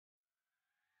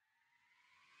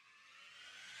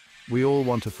We all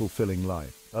want a fulfilling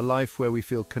life, a life where we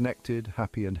feel connected,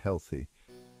 happy and healthy.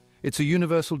 It's a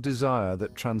universal desire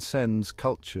that transcends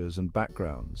cultures and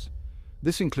backgrounds.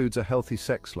 This includes a healthy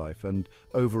sex life and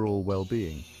overall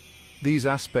well-being. These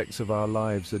aspects of our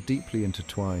lives are deeply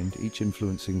intertwined, each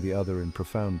influencing the other in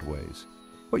profound ways.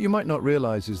 What you might not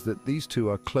realize is that these two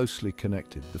are closely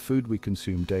connected. The food we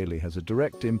consume daily has a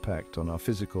direct impact on our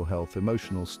physical health,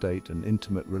 emotional state, and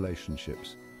intimate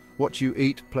relationships. What you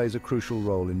eat plays a crucial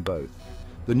role in both.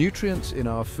 The nutrients in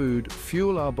our food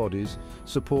fuel our bodies,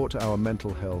 support our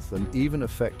mental health, and even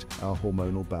affect our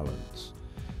hormonal balance.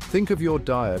 Think of your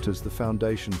diet as the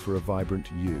foundation for a vibrant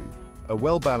you. A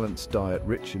well-balanced diet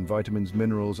rich in vitamins,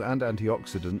 minerals, and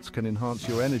antioxidants can enhance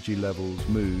your energy levels,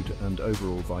 mood, and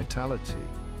overall vitality.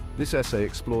 This essay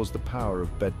explores the power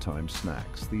of bedtime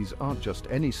snacks. These aren't just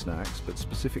any snacks, but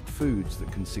specific foods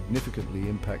that can significantly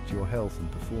impact your health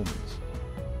and performance.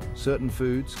 Certain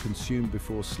foods consumed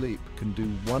before sleep can do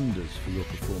wonders for your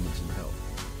performance and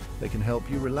health. They can help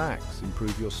you relax,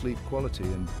 improve your sleep quality,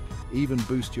 and even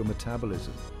boost your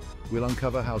metabolism. We'll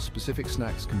uncover how specific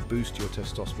snacks can boost your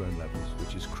testosterone levels,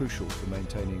 which is crucial for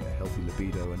maintaining a healthy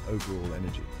libido and overall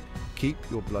energy. Keep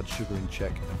your blood sugar in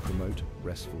check and promote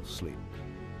restful sleep.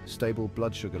 Stable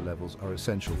blood sugar levels are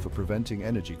essential for preventing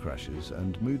energy crashes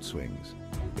and mood swings.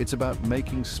 It's about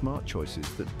making smart choices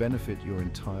that benefit your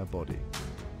entire body.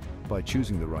 By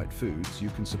choosing the right foods, you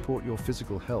can support your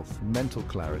physical health, mental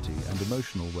clarity, and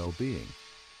emotional well-being.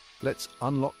 Let's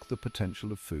unlock the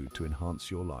potential of food to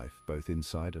enhance your life, both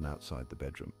inside and outside the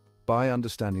bedroom. By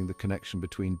understanding the connection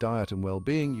between diet and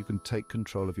well-being, you can take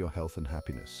control of your health and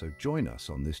happiness. So join us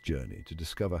on this journey to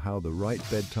discover how the right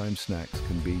bedtime snacks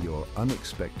can be your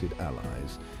unexpected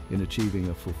allies in achieving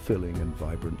a fulfilling and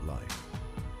vibrant life.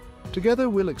 Together,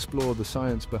 we'll explore the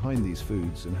science behind these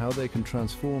foods and how they can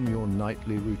transform your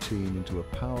nightly routine into a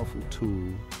powerful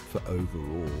tool for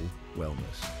overall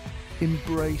wellness.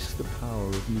 Embrace the power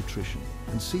of nutrition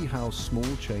and see how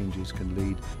small changes can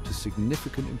lead to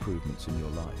significant improvements in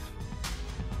your life.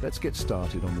 Let's get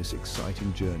started on this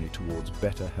exciting journey towards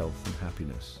better health and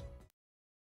happiness.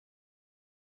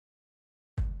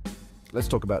 Let's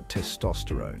talk about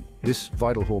testosterone. This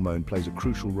vital hormone plays a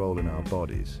crucial role in our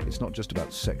bodies. It's not just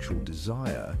about sexual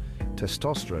desire.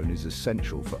 Testosterone is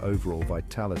essential for overall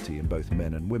vitality in both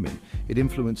men and women. It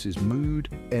influences mood,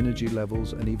 energy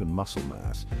levels, and even muscle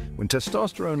mass. When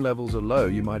testosterone levels are low,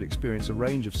 you might experience a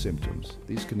range of symptoms.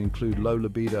 These can include low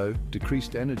libido,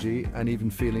 decreased energy, and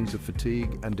even feelings of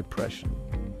fatigue and depression.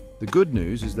 The good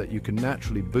news is that you can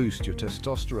naturally boost your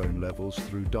testosterone levels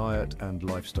through diet and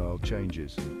lifestyle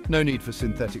changes. No need for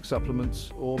synthetic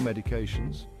supplements or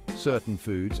medications. Certain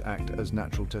foods act as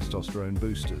natural testosterone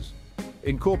boosters.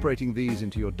 Incorporating these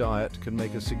into your diet can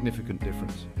make a significant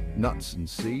difference. Nuts and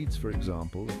seeds, for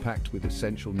example, are packed with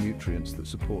essential nutrients that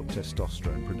support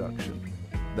testosterone production.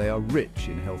 They are rich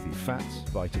in healthy fats,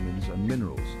 vitamins, and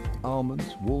minerals.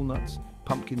 Almonds, walnuts,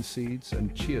 pumpkin seeds,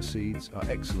 and chia seeds are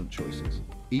excellent choices.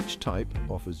 Each type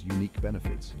offers unique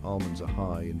benefits. Almonds are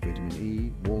high in vitamin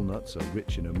E, walnuts are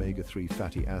rich in omega-3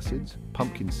 fatty acids,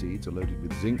 pumpkin seeds are loaded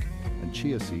with zinc, and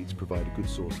chia seeds provide a good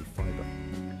source of fiber.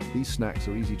 These snacks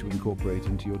are easy to incorporate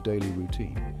into your daily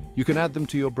routine. You can add them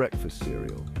to your breakfast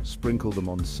cereal, sprinkle them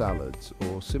on salads,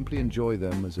 or simply enjoy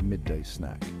them as a midday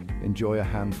snack. Enjoy a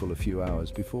handful a few hours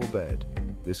before bed.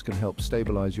 This can help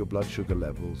stabilize your blood sugar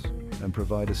levels and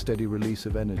provide a steady release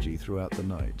of energy throughout the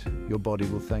night. Your body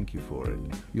will thank you for it.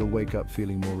 You'll wake up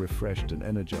feeling more refreshed and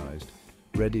energized,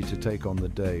 ready to take on the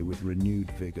day with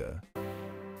renewed vigor.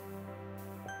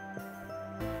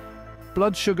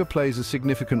 Blood sugar plays a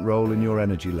significant role in your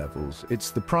energy levels. It's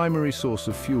the primary source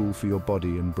of fuel for your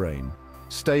body and brain.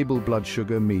 Stable blood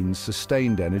sugar means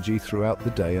sustained energy throughout the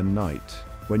day and night.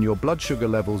 When your blood sugar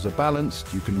levels are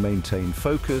balanced, you can maintain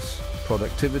focus,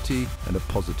 productivity, and a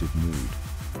positive mood.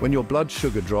 When your blood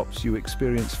sugar drops, you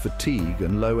experience fatigue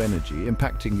and low energy,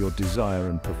 impacting your desire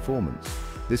and performance.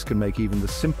 This can make even the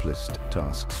simplest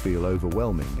tasks feel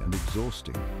overwhelming and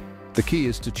exhausting. The key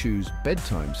is to choose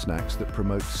bedtime snacks that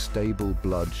promote stable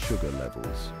blood sugar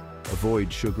levels.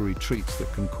 Avoid sugary treats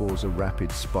that can cause a rapid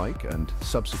spike and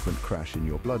subsequent crash in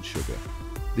your blood sugar.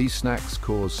 These snacks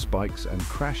cause spikes and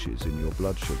crashes in your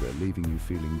blood sugar, leaving you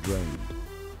feeling drained.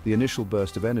 The initial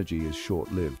burst of energy is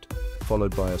short-lived,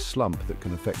 followed by a slump that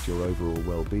can affect your overall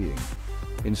well-being.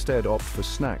 Instead, opt for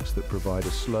snacks that provide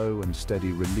a slow and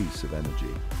steady release of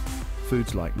energy.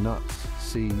 Foods like nuts,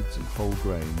 seeds, and whole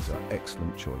grains are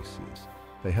excellent choices.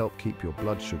 They help keep your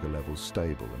blood sugar levels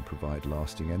stable and provide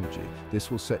lasting energy. This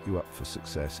will set you up for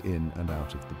success in and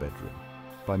out of the bedroom.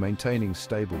 By maintaining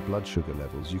stable blood sugar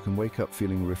levels, you can wake up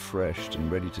feeling refreshed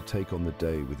and ready to take on the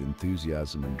day with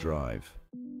enthusiasm and drive.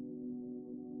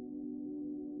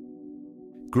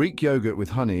 Greek yogurt with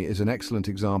honey is an excellent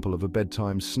example of a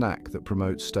bedtime snack that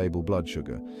promotes stable blood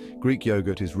sugar. Greek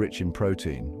yogurt is rich in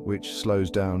protein, which slows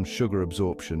down sugar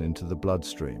absorption into the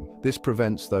bloodstream. This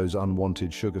prevents those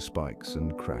unwanted sugar spikes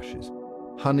and crashes.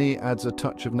 Honey adds a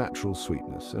touch of natural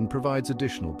sweetness and provides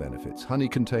additional benefits. Honey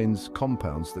contains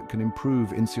compounds that can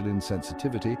improve insulin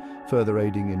sensitivity, further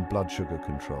aiding in blood sugar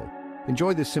control.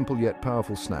 Enjoy this simple yet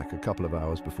powerful snack a couple of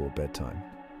hours before bedtime.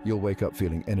 You'll wake up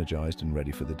feeling energized and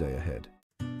ready for the day ahead.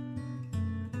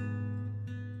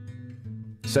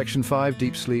 Section 5,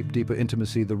 Deep Sleep, Deeper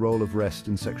Intimacy, the role of rest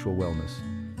in sexual wellness.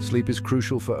 Sleep is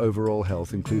crucial for overall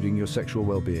health, including your sexual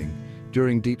well-being.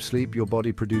 During deep sleep, your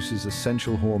body produces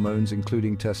essential hormones,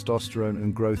 including testosterone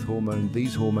and growth hormone.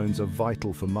 These hormones are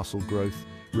vital for muscle growth,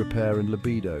 repair, and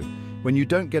libido. When you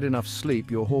don't get enough sleep,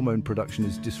 your hormone production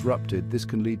is disrupted. This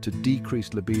can lead to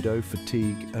decreased libido,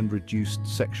 fatigue, and reduced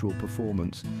sexual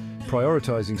performance.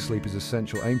 Prioritizing sleep is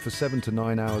essential. Aim for 7 to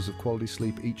 9 hours of quality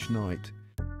sleep each night.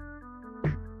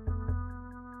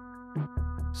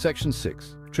 Section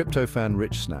 6.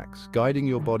 Tryptophan-rich snacks, guiding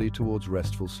your body towards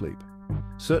restful sleep.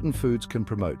 Certain foods can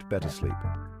promote better sleep.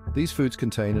 These foods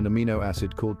contain an amino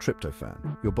acid called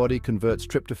tryptophan. Your body converts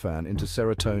tryptophan into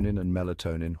serotonin and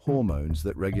melatonin, hormones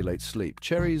that regulate sleep.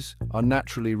 Cherries are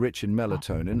naturally rich in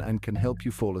melatonin and can help you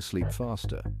fall asleep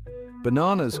faster.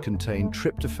 Bananas contain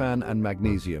tryptophan and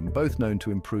magnesium, both known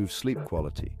to improve sleep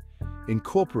quality.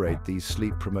 Incorporate these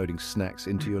sleep-promoting snacks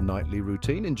into your nightly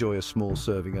routine. Enjoy a small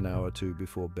serving an hour or two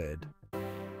before bed.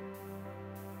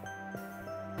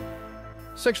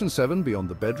 Section 7, Beyond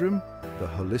the Bedroom, the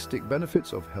holistic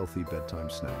benefits of healthy bedtime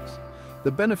snacks.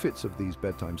 The benefits of these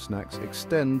bedtime snacks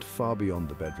extend far beyond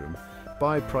the bedroom.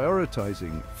 By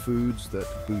prioritizing foods that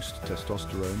boost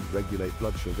testosterone, regulate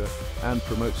blood sugar, and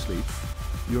promote sleep,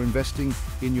 you're investing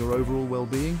in your overall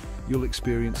well-being. You'll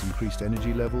experience increased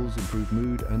energy levels, improved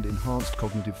mood, and enhanced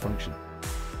cognitive function.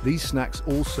 These snacks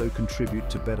also contribute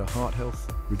to better heart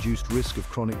health, reduced risk of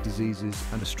chronic diseases,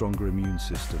 and a stronger immune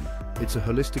system. It's a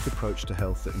holistic approach to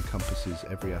health that encompasses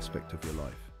every aspect of your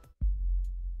life.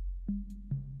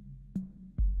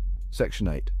 Section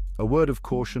 8. A word of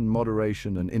caution,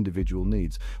 moderation, and individual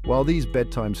needs. While these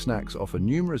bedtime snacks offer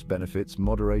numerous benefits,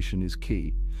 moderation is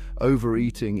key.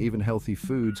 Overeating, even healthy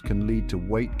foods, can lead to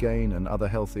weight gain and other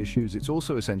health issues. It's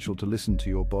also essential to listen to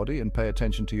your body and pay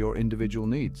attention to your individual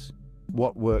needs.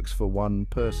 What works for one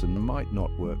person might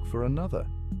not work for another.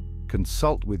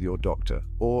 Consult with your doctor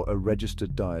or a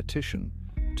registered dietitian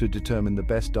to determine the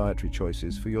best dietary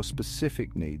choices for your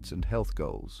specific needs and health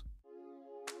goals.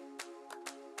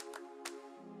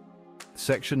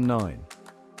 Section 9.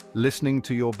 Listening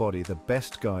to your body, the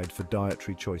best guide for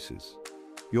dietary choices.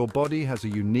 Your body has a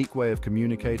unique way of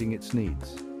communicating its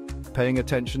needs. Paying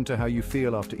attention to how you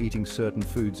feel after eating certain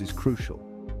foods is crucial.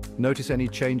 Notice any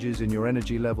changes in your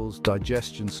energy levels,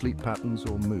 digestion, sleep patterns,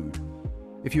 or mood.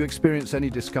 If you experience any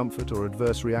discomfort or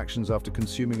adverse reactions after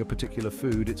consuming a particular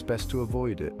food, it's best to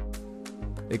avoid it.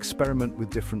 Experiment with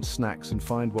different snacks and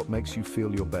find what makes you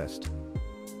feel your best.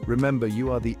 Remember,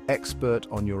 you are the expert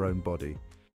on your own body.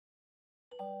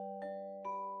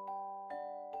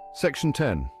 Section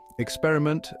 10.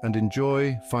 Experiment and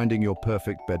enjoy finding your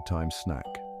perfect bedtime snack.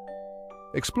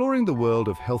 Exploring the world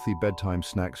of healthy bedtime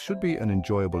snacks should be an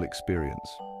enjoyable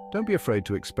experience. Don't be afraid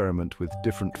to experiment with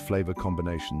different flavor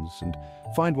combinations and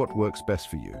find what works best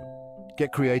for you.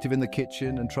 Get creative in the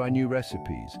kitchen and try new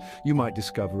recipes. You might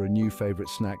discover a new favorite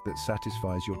snack that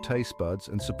satisfies your taste buds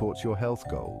and supports your health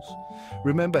goals.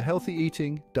 Remember, healthy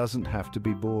eating doesn't have to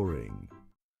be boring.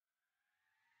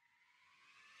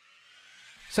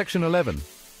 Section 11.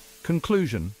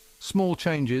 Conclusion. Small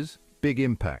changes, big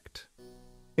impact.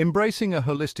 Embracing a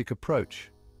holistic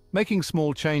approach. Making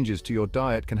small changes to your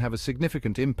diet can have a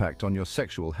significant impact on your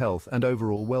sexual health and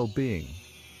overall well-being.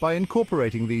 By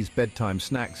incorporating these bedtime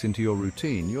snacks into your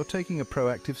routine, you're taking a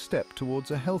proactive step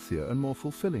towards a healthier and more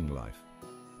fulfilling life.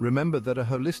 Remember that a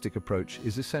holistic approach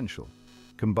is essential.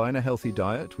 Combine a healthy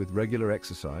diet with regular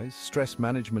exercise, stress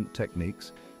management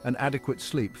techniques, and adequate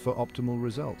sleep for optimal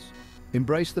results.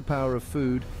 Embrace the power of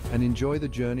food and enjoy the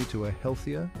journey to a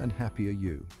healthier and happier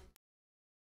you.